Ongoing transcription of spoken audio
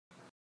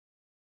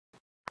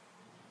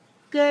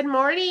Good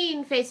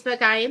morning,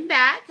 Facebook. I am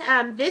back.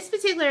 This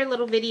particular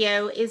little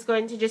video is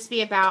going to just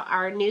be about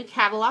our new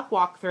catalog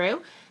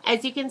walkthrough.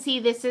 As you can see,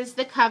 this is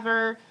the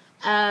cover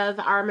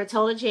of our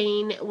Matilda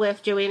Jane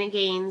with Joanna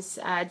Gaines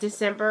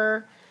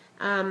December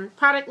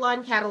product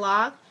line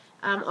catalog.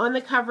 On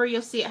the cover,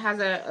 you'll see it has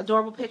an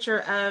adorable picture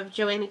of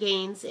Joanna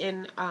Gaines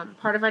in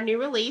part of our new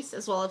release,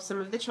 as well as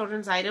some of the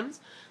children's items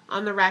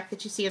on the rack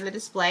that you see in the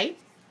display.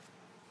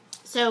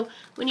 So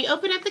when you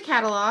open up the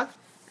catalog,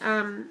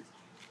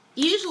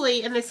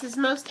 usually, and this is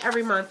most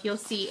every month, you'll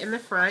see in the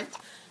front,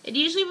 it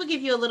usually will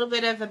give you a little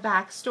bit of a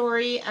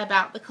backstory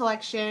about the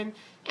collection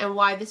and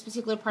why this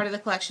particular part of the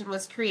collection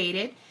was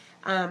created.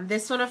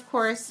 This one, of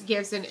course,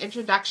 gives an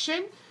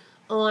introduction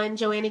on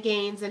Joanna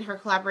Gaines and her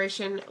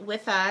collaboration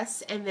with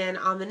us, and then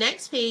on the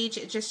next page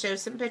it just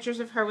shows some pictures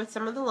of her with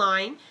some of the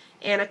line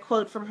and a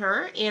quote from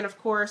her. And of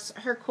course,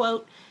 her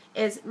quote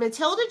is,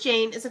 "Matilda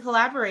Jane is a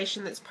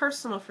collaboration that's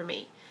personal for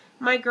me.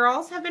 My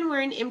girls have been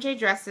wearing MJ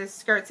dresses,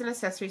 skirts, and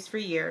accessories for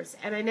years,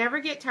 and I never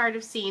get tired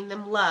of seeing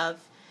them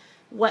love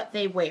what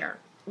they wear.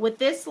 With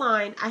this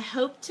line, I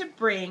hope to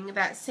bring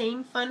that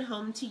same fun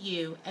home to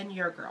you and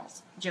your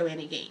girls,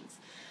 Joanna Gaines."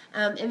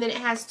 And then it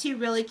has two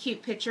really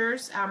cute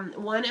pictures,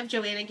 one of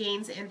Joanna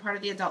Gaines in part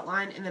of the adult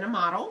line and then a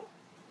model.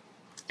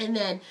 And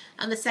then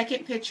on the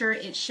second picture,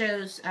 it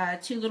shows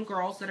two little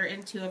girls that are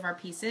in two of our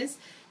pieces.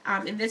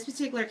 In this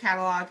particular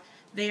catalog,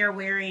 they are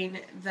wearing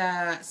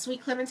the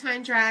Sweet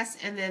Clementine dress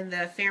and then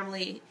the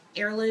family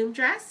heirloom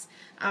dress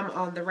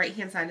on the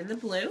right-hand side in the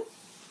blue.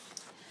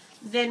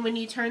 Then when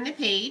you turn the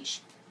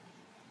page,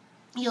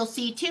 you'll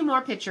see two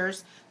more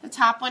pictures. The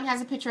top one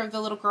has a picture of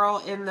the little girl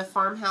in the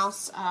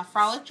farmhouse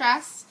frolic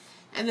dress,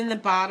 and then the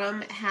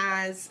bottom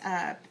has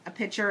a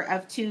picture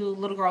of two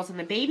little girls in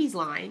the babies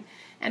line,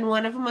 and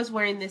one of them was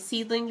wearing the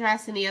seedling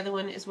dress and the other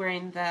one is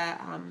wearing the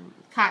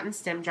cotton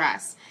stem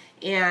dress.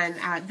 And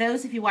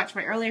those, if you watch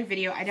my earlier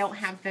video, I don't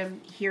have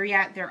them here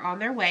yet. They're on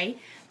their way.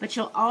 But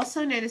you'll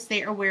also notice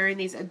they are wearing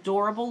these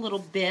adorable little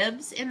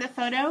bibs in the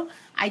photo.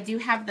 I do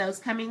have those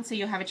coming, so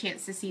you'll have a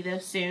chance to see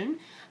those soon.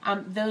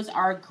 Those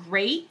are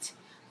great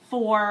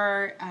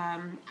for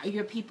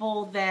your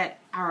people that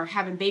are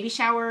having baby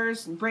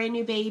showers, brand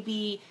new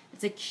baby.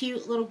 It's a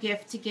cute little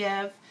gift to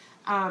give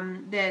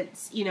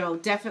that's, you know,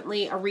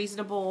 definitely a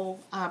reasonable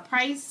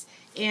price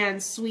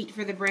and sweet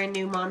for the brand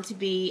new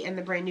mom-to-be and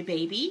the brand new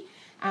baby.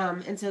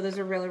 And so those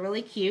are really,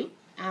 really cute.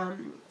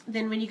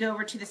 Then when you go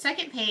over to the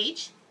second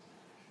page,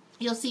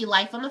 you'll see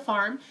Life on the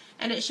Farm,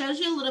 and it shows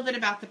you a little bit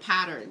about the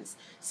patterns.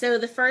 So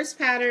the first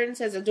pattern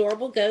says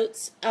adorable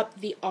goats up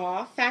the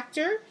awe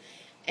factor,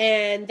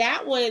 and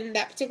that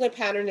particular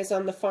pattern is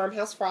on the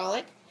farmhouse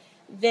frolic.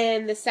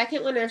 Then the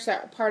second one is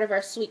part of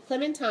our Sweet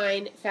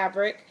Clementine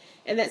fabric,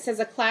 and that says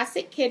a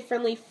classic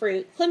kid-friendly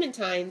fruit.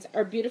 Clementines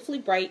are beautifully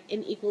bright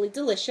and equally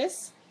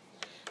delicious.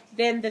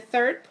 Then the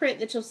third print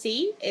that you'll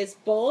see is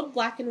bold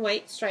black and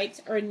white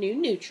stripes are a new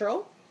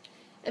neutral.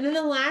 And then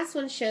the last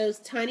one shows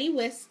tiny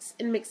whisks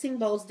and mixing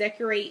bowls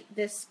decorate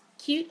this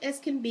cute as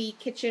can be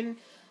kitchen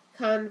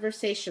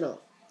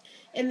conversational.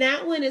 And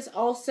that one is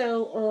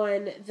also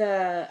on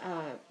the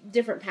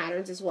different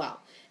patterns as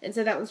well. And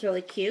so that one's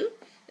really cute.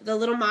 The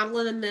little model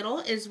in the middle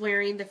is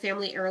wearing the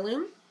family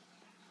heirloom.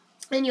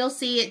 And you'll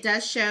see it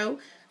does show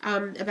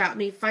about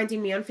me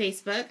finding me on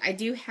Facebook. I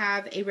do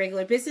have a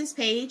regular business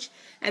page,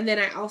 and then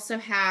I also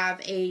have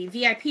a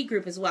VIP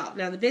group as well.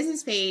 Now the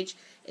business page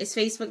is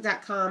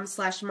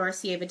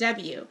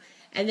facebook.com/MarciEvaW.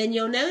 And then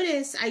you'll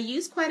notice I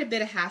use quite a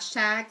bit of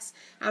hashtags.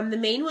 The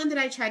main one that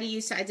I try to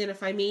use to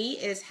identify me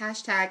is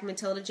hashtag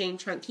Matilda Jane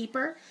Trunk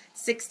Keeper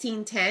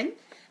 1610.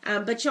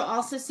 But you'll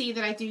also see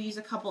that I do use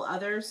a couple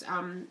others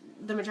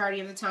the majority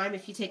of the time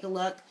if you take a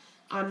look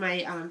on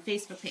my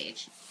Facebook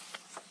page.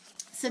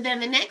 So then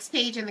the next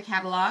page in the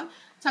catalog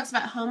talks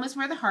about Home is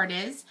Where the Heart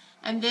Is,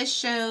 and this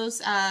shows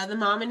the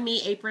Mom and Me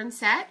apron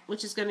set,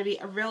 which is going to be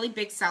a really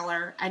big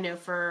seller, I know,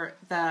 for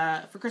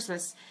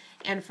Christmas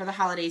and for the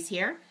holidays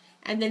here.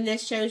 And then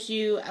this shows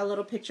you a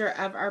little picture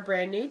of our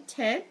brand new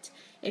tent.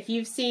 If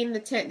you've seen the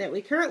tent that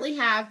we currently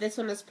have, this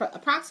one is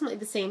approximately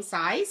the same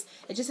size.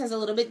 It just has a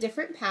little bit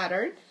different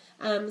pattern.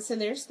 So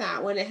there's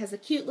that one. It has a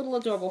cute little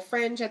adorable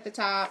fringe at the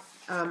top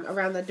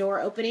around the door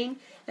opening.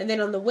 And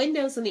then on the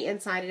windows on the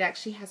inside, it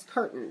actually has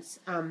curtains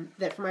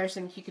that, from my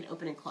understanding, you can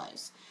open and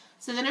close.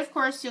 So then, of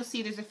course, you'll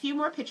see there's a few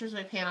more pictures.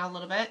 We pan out a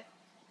little bit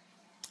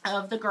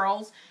of the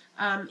girls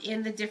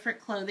in the different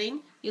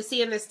clothing. You'll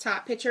see in this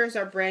top picture is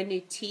our brand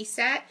new tea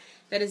set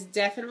that is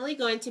definitely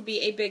going to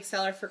be a big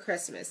seller for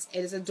Christmas. It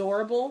is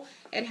adorable.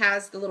 It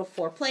has the little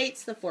 4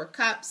 plates, the 4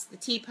 cups, the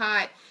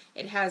teapot.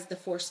 It has the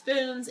 4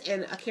 spoons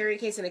and a carrying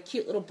case and a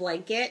cute little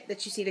blanket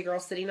that you see the girl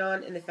sitting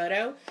on in the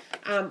photo,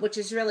 which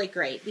is really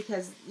great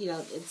because, you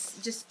know, it's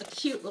just a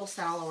cute little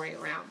set all the way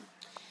around.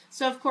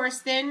 So, of course,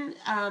 then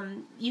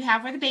you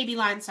have where the baby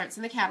line starts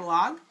in the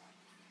catalog,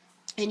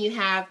 and you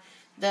have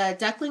the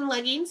duckling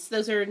leggings.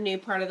 Those are a new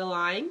part of the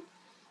line.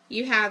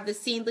 You have the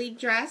seedling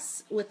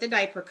dress with the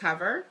diaper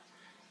cover.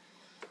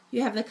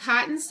 You have the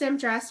cotton stem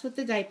dress with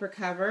the diaper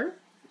cover.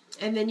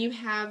 And then you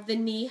have the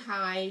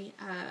knee-high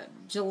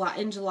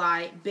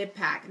July bib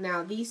pack.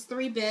 Now, these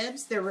 3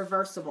 bibs, they're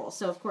reversible.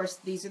 So, of course,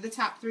 these are the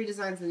top 3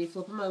 designs, and then you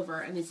flip them over,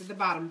 and these are the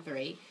bottom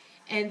 3.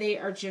 And they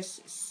are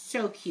just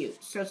so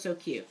cute. So, so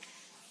cute.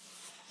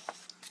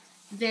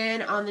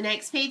 Then on the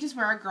next page is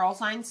where our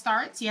girls line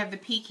starts. You have the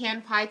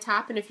pecan pie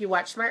top, and if you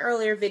watched my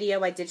earlier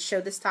video, I did show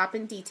this top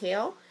in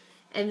detail.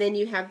 And then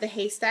you have the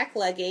haystack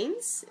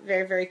leggings.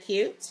 Very, very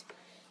cute.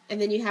 And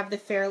then you have the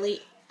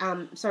family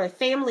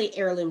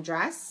heirloom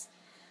dress.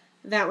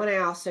 That one I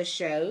also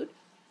showed.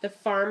 The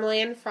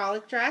farmland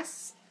frolic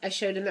dress I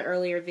showed in the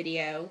earlier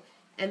video.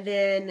 And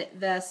then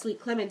the sweet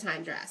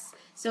clementine dress.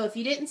 So if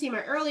you didn't see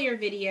my earlier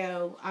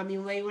video,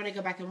 you may want to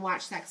go back and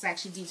watch that because I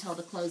actually detailed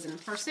the clothes in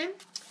person.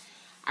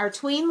 Our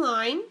tween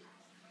line,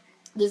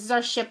 this is our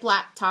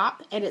shiplap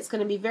top, and it's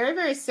going to be very,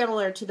 very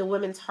similar to the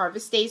women's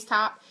Harvest Days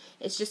top.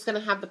 It's just going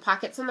to have the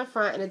pockets on the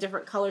front and a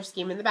different color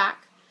scheme in the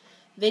back.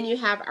 Then you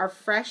have our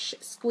fresh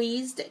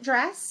squeezed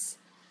dress.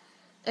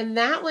 And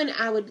that one,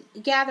 I would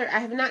gather, I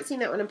have not seen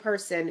that one in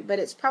person, but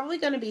it's probably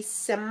going to be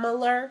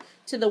similar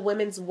to the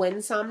women's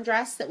Winsome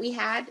dress that we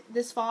had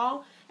this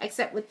fall,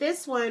 except with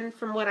this one,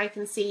 from what I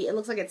can see, it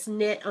looks like it's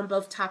knit on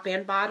both top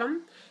and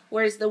bottom,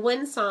 whereas the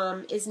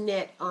Winsome is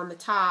knit on the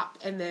top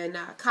and then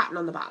cotton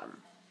on the bottom.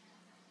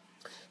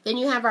 Then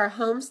you have our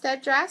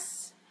homestead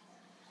dress,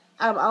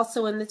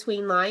 also in the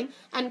tween line.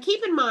 And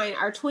keep in mind,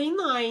 our tween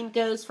line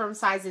goes from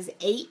sizes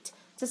 8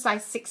 to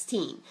size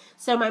 16.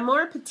 So my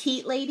more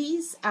petite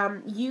ladies,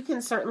 you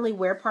can certainly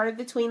wear part of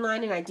the tween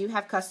line, and I do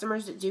have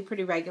customers that do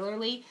pretty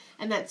regularly,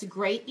 and that's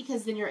great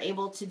because then you're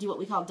able to do what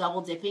we call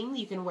double dipping.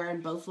 You can wear in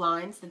both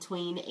lines, the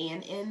tween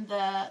and in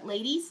the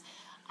ladies.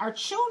 Our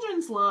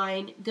children's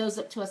line goes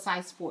up to a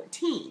size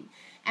 14,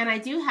 and I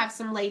do have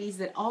some ladies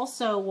that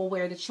also will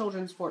wear the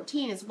children's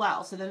 14 as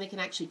well, so then they can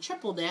actually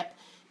triple dip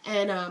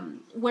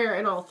and wear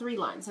in all 3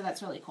 lines, so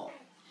that's really cool.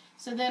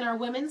 So then our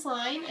women's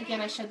line,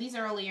 again, I showed these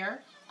earlier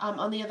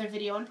on the other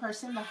video in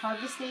person, the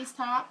Harvest Days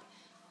top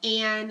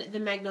and the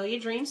Magnolia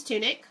Dreams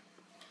tunic.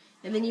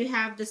 And then you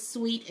have the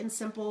Sweet and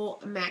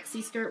Simple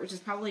maxi skirt, which is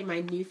probably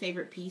my new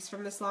favorite piece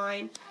from this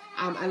line.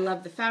 I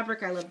love the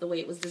fabric. I love the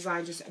way it was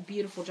designed. Just a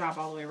beautiful job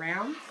all the way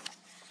around.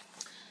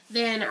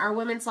 Then our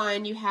women's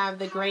line, you have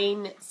the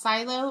Grain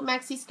Silo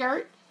maxi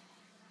skirt,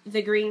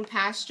 the Green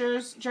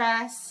Pastures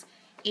dress,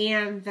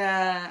 and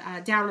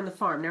the Down on the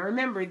Farm. Now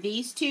remember,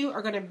 these 2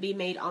 are going to be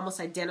made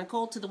almost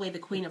identical to the way the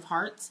Queen of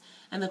Hearts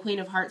and the Queen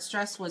of Hearts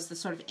dress was the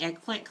sort of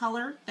eggplant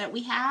color that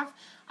we have.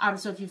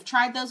 So if you've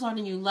tried those on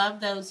and you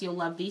love those, you'll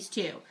love these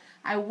 2.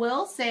 I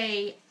will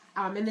say,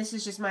 and this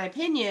is just my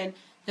opinion,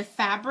 the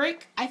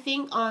fabric, I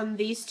think, on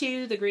these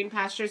 2, the Green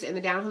Pastures and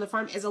the Down on the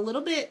Farm, is a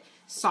little bit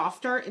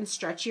softer and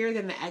stretchier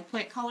than the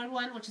eggplant colored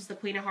one, which is the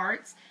Queen of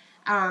Hearts.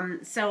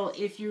 So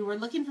if you were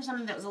looking for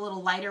something that was a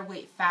little lighter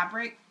weight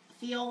fabric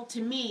feel, to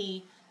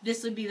me,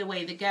 this would be the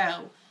way to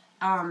go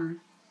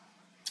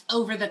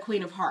over the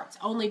Queen of Hearts,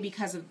 only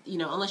because of,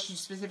 unless you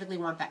specifically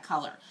want that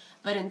color.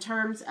 But in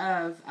terms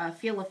of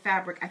feel of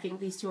fabric, I think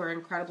these 2 are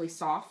incredibly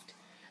soft,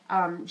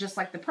 just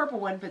like the purple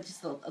one, but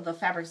just the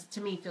fabric,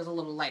 to me, feels a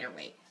little lighter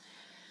weight.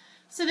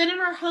 So then in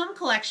our home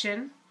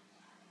collection,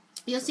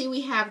 you'll see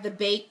we have the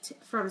Baked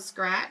from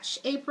Scratch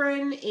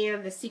apron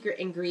and the Secret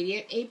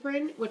Ingredient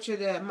apron, which are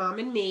the Mom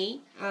and Me,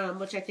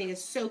 which I think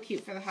is so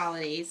cute for the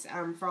holidays,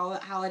 for all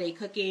that holiday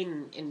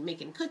cooking and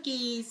making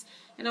cookies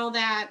and all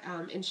that,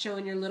 and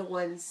showing your little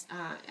ones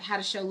how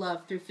to show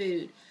love through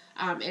food.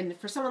 And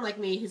for someone like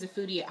me who's a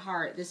foodie at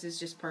heart, this is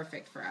just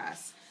perfect for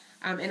us.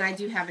 And I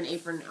do have an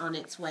apron on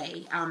its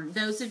way.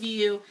 Those of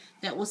you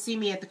that will see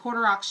me at the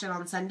quarter auction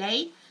on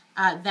Sunday,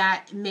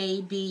 that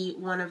may be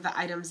one of the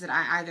items that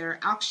I either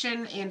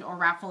auction and or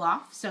raffle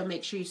off. So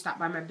make sure you stop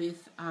by my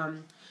booth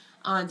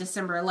on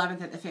December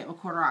 11th at the Fayetteville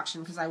Quarter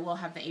Auction, because I will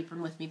have the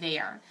apron with me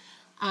there.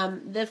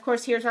 Then of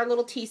course, here's our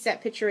little tea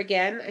set picture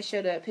again. I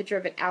showed a picture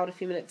of it out a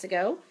few minutes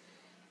ago.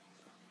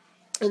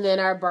 And then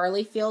our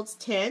Barley Fields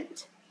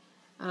tent.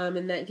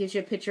 And that gives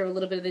you a picture of a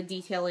little bit of the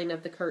detailing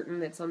of the curtain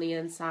that's on the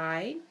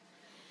inside.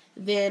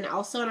 Then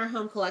also in our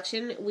home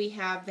collection, we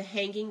have the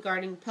Hanging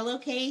Garden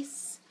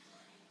Pillowcase,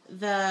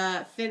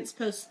 the Fence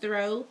Post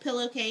Throw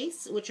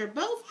Pillowcase, which are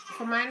both,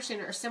 from my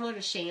understanding, are similar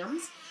to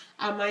Shams.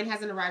 Mine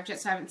hasn't arrived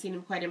yet, so I haven't seen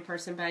them quite in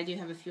person, but I do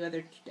have a few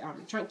other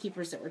trunk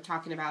keepers that were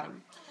talking about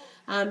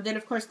them. Then,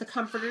 of course, the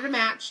comforter to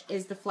match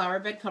is the Flower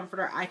Bed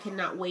Comforter. I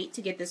cannot wait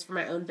to get this for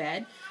my own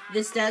bed.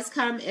 This does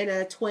come in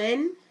a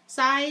twin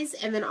size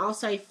and then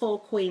also a full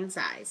queen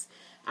size.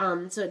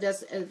 So it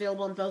does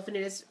available in both, and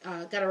it is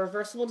got a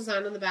reversible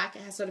design on the back.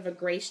 It has sort of a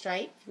gray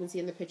stripe. You can see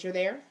in the picture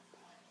there.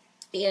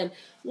 And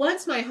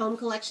once my home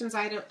collection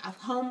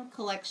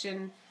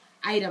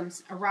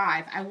items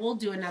arrive, I will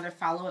do another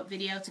follow-up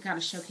video to kind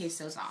of showcase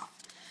those off.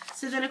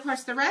 So then, of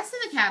course, the rest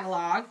of the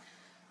catalog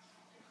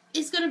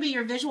is going to be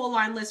your visual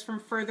line list from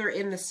further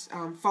in this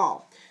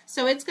fall.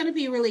 So it's going to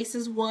be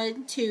releases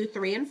 1, 2,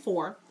 3, and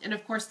 4. And,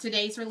 of course,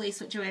 today's release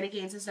with Joanna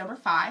Gaines is number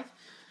 5.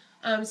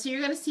 So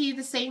you're going to see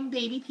the same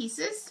baby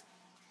pieces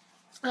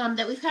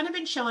that we've kind of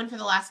been showing for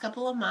the last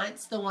couple of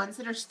months, the ones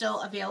that are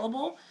still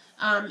available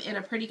in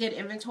a pretty good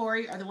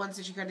inventory are the ones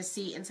that you're going to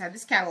see inside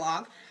this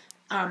catalog.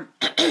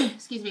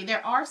 Excuse me.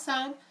 There are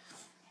some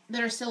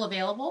that are still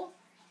available,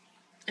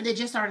 and they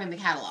just aren't in the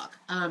catalog.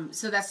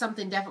 So that's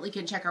something definitely you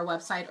can check our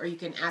website, or you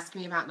can ask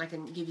me about, and I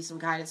can give you some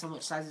guidance on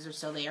which sizes are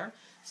still there.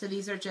 So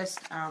these are just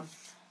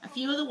a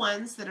few of the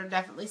ones that are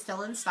definitely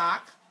still in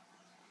stock.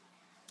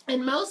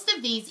 And most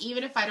of these,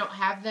 even if I don't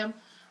have them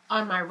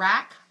on my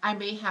rack, I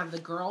may have the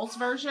girls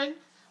version,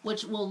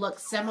 which will look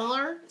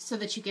similar so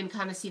that you can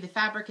kind of see the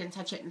fabric and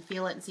touch it and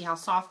feel it and see how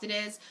soft it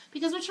is.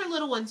 Because with your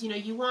little ones, you know,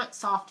 you want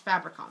soft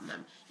fabric on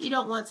them. You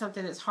don't want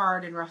something that's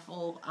hard and rough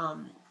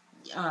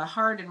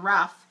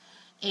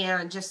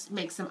and just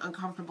makes them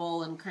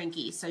uncomfortable and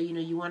cranky. So, you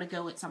know, you want to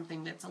go with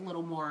something that's a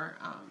little more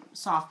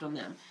soft on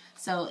them.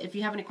 So if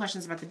you have any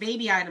questions about the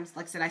baby items,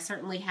 like I said, I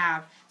certainly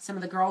have some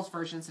of the girls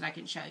versions that I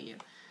can show you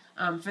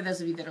for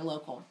those of you that are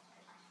local.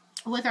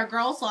 With our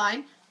girls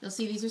line, you'll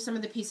see these are some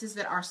of the pieces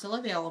that are still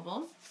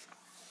available.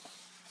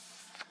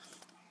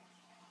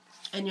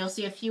 And you'll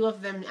see a few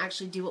of them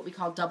actually do what we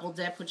call double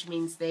dip, which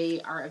means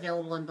they are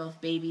available in both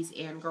babies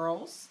and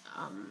girls.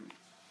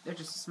 They're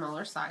just a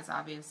smaller size,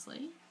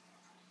 obviously.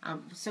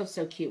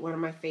 So cute. One of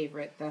my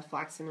favorite, the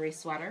flaxen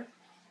sweater.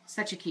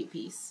 Such a cute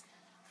piece.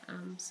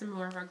 Some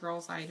more of our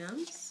girls'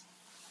 items.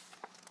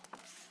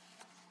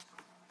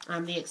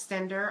 The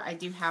extender, I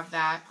do have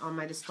that on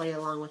my display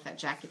along with that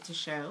jacket to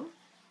show,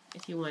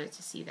 if you wanted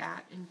to see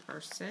that in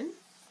person.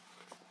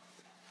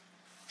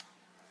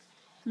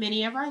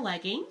 Many of our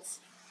leggings.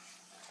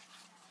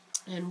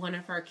 And one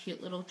of our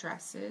cute little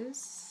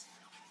dresses.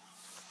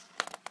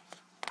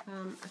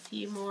 A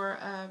few more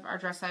of our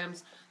dress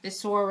items. This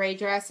soiree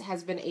dress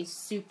has been a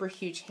super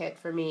huge hit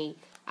for me.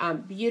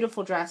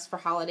 Beautiful dress for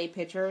holiday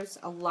pictures.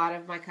 A lot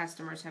of my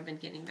customers have been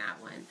getting that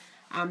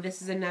one.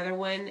 This is another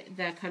one,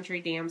 the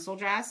country damsel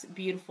dress.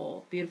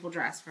 Beautiful, beautiful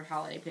dress for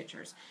holiday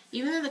pictures.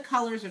 Even though the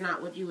colors are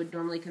not what you would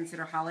normally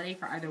consider holiday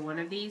for either one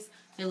of these,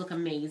 they look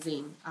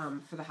amazing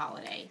for the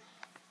holiday.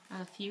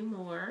 A few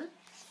more.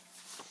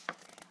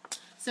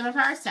 Some of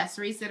our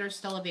accessories that are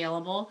still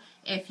available.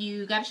 If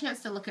you got a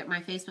chance to look at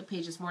my Facebook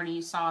page this morning,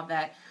 you saw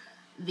that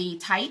the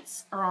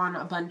tights are on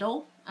a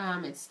bundle.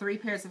 It's 3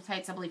 pairs of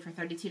tights, I believe, for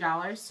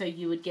 $32. So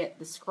you would get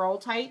the scroll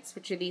tights,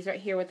 which are these right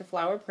here with the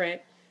flower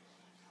print.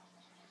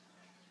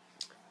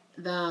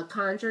 The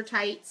conjure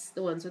tights,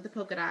 the ones with the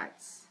polka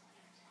dots.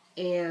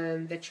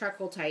 And the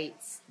truckle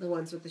tights, the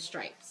ones with the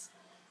stripes.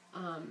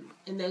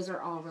 And those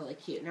are all really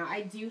cute. Now,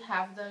 I do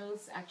have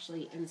those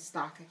actually in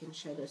stock. I can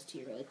show those to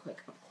you really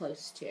quick up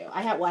close too.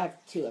 I have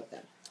 2 of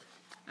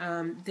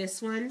them.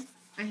 This one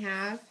I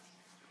have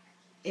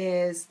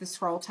is the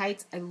scroll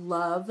tights. I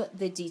love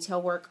the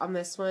detail work on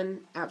this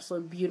one.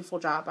 Absolutely beautiful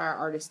job by our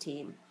artist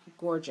team.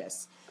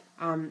 Gorgeous.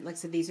 Like I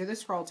said, these are the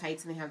scroll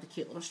tights, and they have the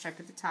cute little stripe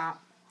at the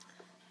top.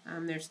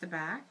 There's the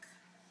back.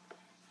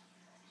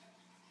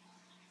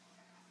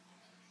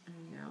 There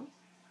you go.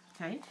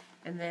 Okay.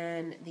 And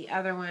then the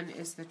other one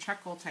is the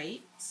truckle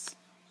tights.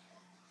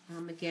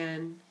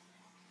 Again,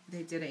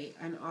 they did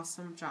an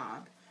awesome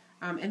job.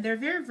 And they're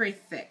very, very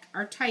thick.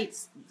 Our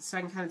tights, so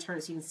I can kind of turn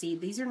it so you can see,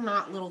 these are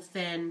not little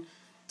thin,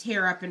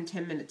 tear up in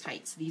 10-minute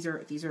tights. These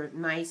are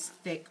nice,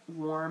 thick,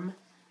 warm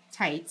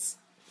tights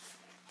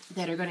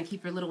that are going to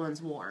keep your little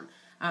ones warm.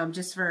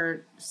 Just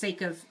for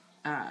sake of,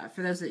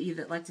 for those of you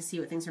that like to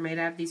see what things are made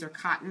of, these are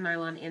cotton,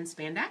 nylon, and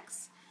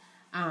spandex.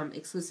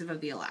 Exclusive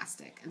of the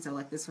elastic. And so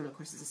like this one, of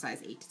course, is a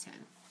size 8 to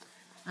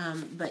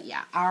 10. But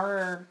yeah,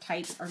 our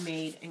tights are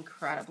made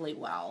incredibly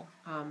well.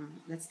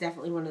 That's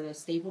definitely one of those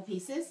staple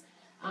pieces.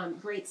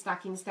 Great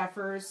stocking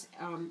stuffers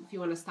if you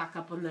want to stock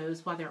up on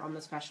those while they're on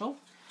the special.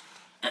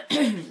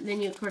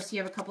 Then, of course,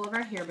 you have a couple of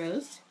our hair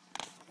bows.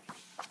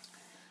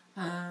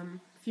 A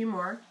few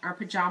more. Our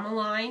pajama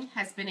line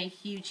has been a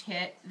huge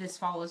hit this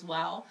fall as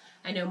well.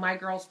 I know my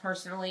girls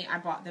personally, I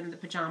bought them the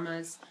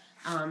pajamas.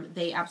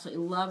 They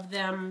absolutely love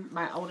them.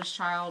 My oldest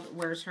child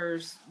wears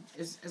hers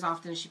as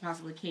often as she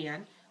possibly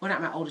can. Well,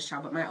 not my oldest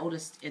child, but my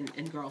oldest in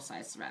girl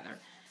size, rather.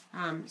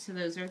 So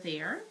those are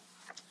there.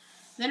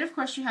 Then, of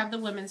course, you have the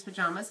women's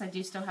pajamas. I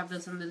do still have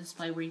those on the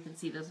display where you can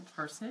see those in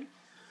person.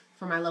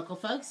 For my local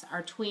folks,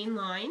 our tween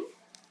line.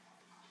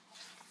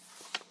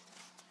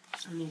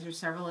 And these are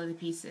several of the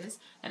pieces.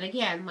 And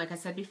again, like I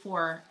said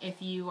before,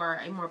 if you are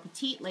a more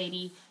petite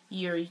lady,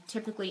 you're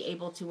typically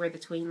able to wear the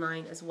tween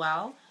line as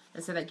well.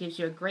 And so that gives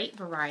you a great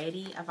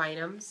variety of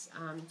items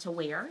to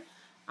wear,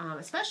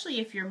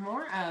 especially if you're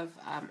more of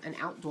an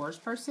outdoors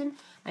person.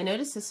 I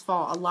noticed this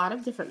fall a lot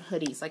of different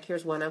hoodies. Like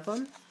here's one of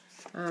them,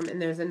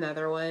 and there's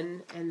another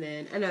one, and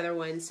then another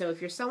one. So if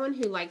you're someone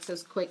who likes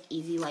those quick,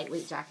 easy,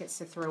 lightweight jackets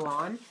to throw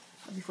on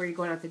before you're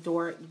going out the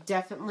door, you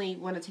definitely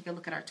want to take a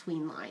look at our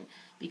tween line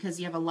because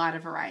you have a lot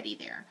of variety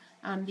there.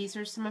 These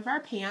are some of our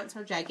pants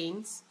or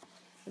jeggings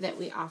that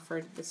we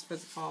offered this for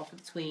the fall for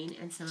the tween,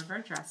 and some of our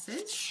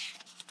dresses.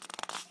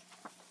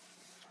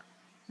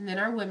 And then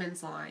our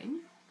women's line.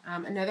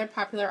 Another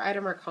popular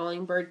item, our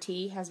calling bird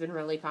tee, has been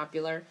really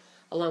popular,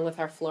 along with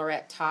our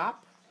floret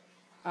top.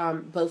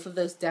 Both of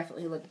those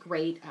definitely look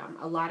great.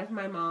 A lot of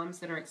my moms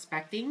that are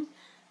expecting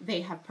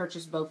they have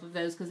purchased both of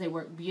those because they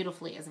work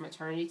beautifully as a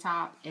maternity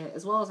top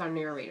as well as our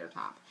narrator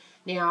top.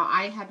 Now,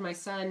 I had my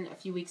son a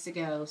few weeks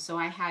ago, so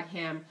I had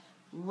him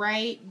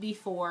right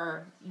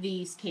before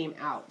these came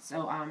out.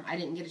 So I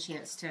didn't get a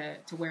chance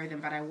to wear them,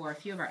 but I wore a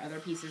few of our other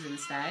pieces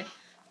instead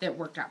that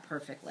worked out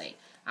perfectly.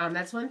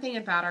 That's one thing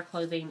about our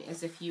clothing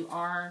is if you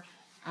are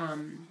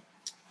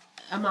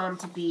a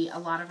mom-to-be, a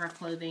lot of our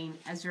clothing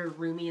is very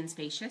roomy and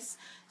spacious,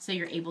 so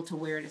you're able to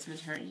wear it as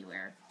maternity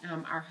wear.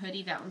 Our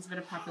hoodie, that one's been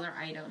a popular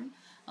item,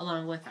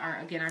 along with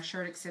our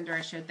shirt extender.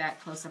 I showed that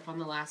close up on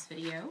the last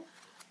video.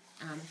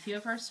 A few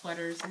of our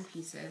sweaters and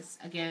pieces,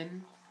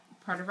 again,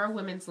 part of our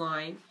women's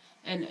line,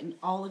 and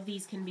all of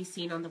these can be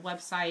seen on the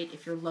website.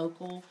 If you're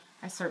local,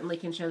 I certainly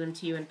can show them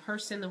to you in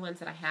person, the ones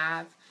that I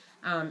have.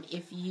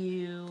 If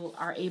you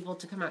are able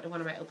to come out to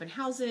one of my open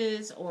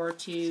houses or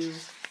to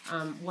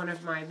one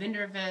of my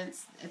vendor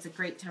events, it's a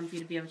great time for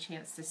you to be able a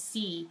chance to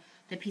see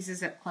the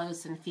pieces up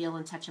close and feel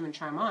and touch them and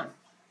try them on.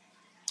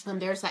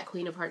 There's that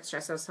Queen of Hearts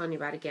dress I was telling you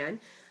about again.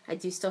 I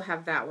do still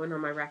have that one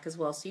on my rack as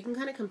well, so you can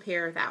kind of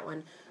compare that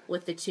one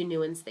with the two new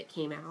ones that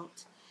came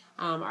out.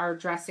 Our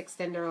dress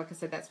extender, like I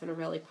said, that's been a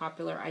really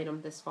popular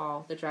item this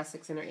fall, the dress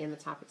extender and the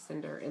top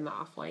extender in the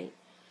off-white.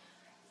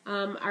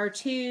 Our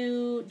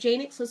two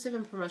Jane exclusive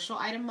and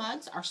promotional item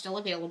mugs are still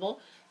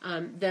available.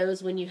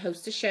 Those, when you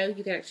host a show,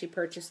 you can actually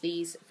purchase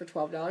these for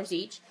 $12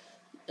 each.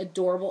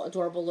 Adorable,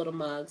 adorable little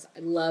mugs. I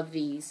love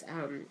these.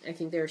 I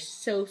think they're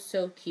so,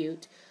 so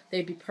cute.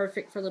 They'd be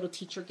perfect for little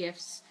teacher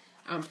gifts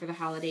for the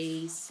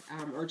holidays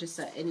or just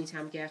an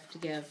anytime gift to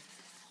give.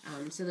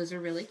 So those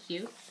are really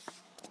cute.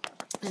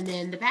 And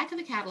then the back of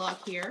the catalog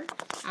here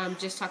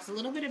just talks a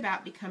little bit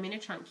about becoming a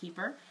trunk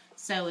keeper.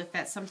 So if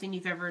that's something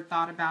you've ever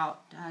thought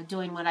about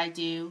doing what I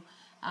do,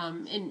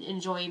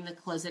 enjoying the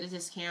clothes at a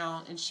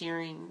discount and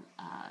sharing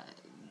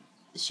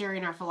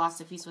our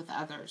philosophies with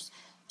others,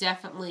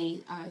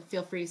 definitely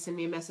feel free to send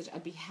me a message.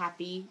 I'd be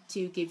happy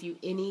to give you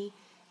any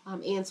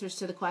answers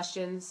to the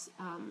questions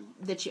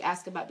that you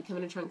ask about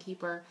becoming a trunk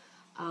keeper.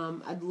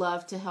 I'd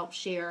love to help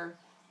share,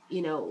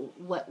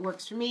 what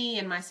works for me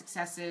and my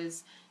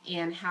successes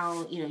and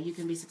how, you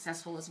can be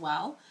successful as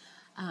well.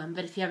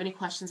 But if you have any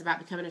questions about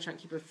becoming a trunk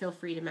keeper, feel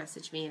free to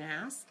message me and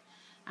ask.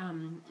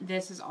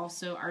 This is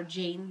also our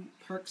Jane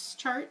Perks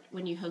chart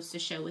when you host a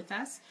show with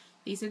us.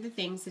 These are the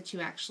things that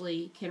you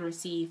actually can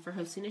receive for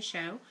hosting a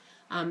show.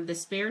 The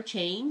spare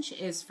change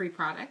is free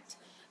product.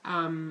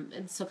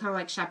 And so kind of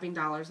like shopping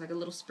dollars, like a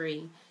little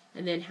spree.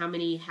 And then how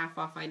many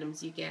half-off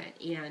items you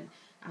get. And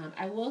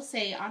I will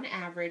say, on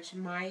average,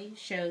 my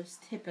shows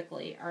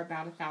typically are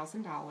about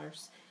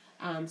 $1,000.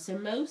 So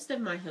most of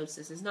my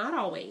hostesses, not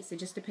always, it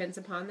just depends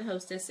upon the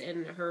hostess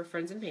and her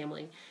friends and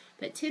family,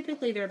 but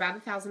typically they're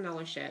about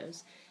 $1,000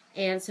 shows.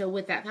 And so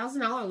with that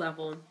 $1,000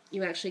 level,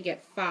 you actually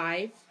get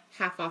 5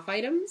 half-off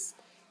items,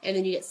 and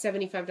then you get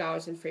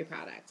 $75 in free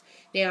product.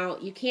 Now,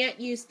 you can't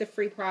use the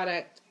free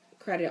product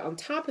credit on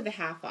top of the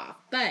half-off,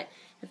 but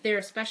if there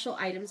are special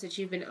items that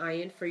you've been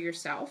eyeing for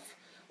yourself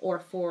or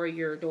for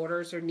your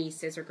daughters or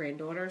nieces or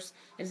granddaughters,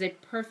 it is a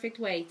perfect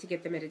way to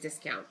get them at a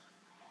discount,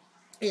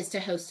 is to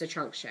host a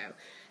trunk show.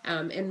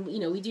 And,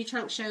 we do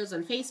trunk shows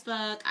on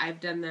Facebook.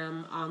 I've done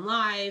them on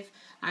live.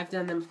 I've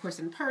done them, of course,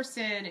 in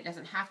person. It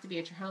doesn't have to be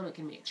at your home. It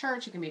can be at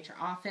church. It can be at your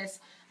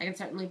office. I can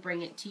certainly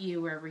bring it to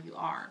you wherever you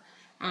are.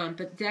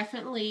 But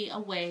definitely a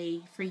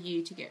way for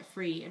you to get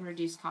free and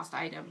reduced cost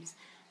items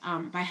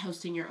by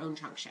hosting your own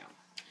trunk show.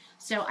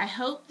 So I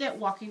hope that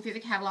walking through the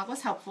catalog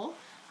was helpful.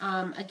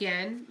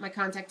 Again, my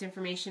contact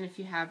information if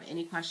you have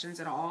any questions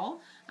at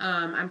all.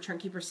 I'm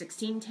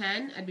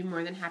Trunkkeeper1610. I'd be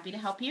more than happy to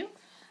help you.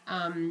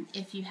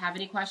 If you have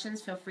any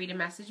questions, feel free to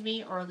message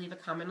me or leave a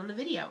comment on the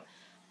video.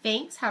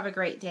 Thanks. Have a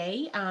great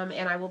day.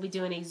 And I will be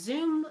doing a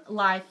Zoom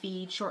live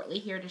feed shortly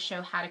here to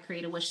show how to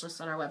create a wish list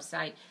on our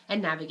website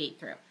and navigate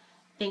through.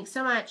 Thanks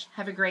so much.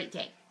 Have a great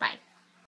day. Bye.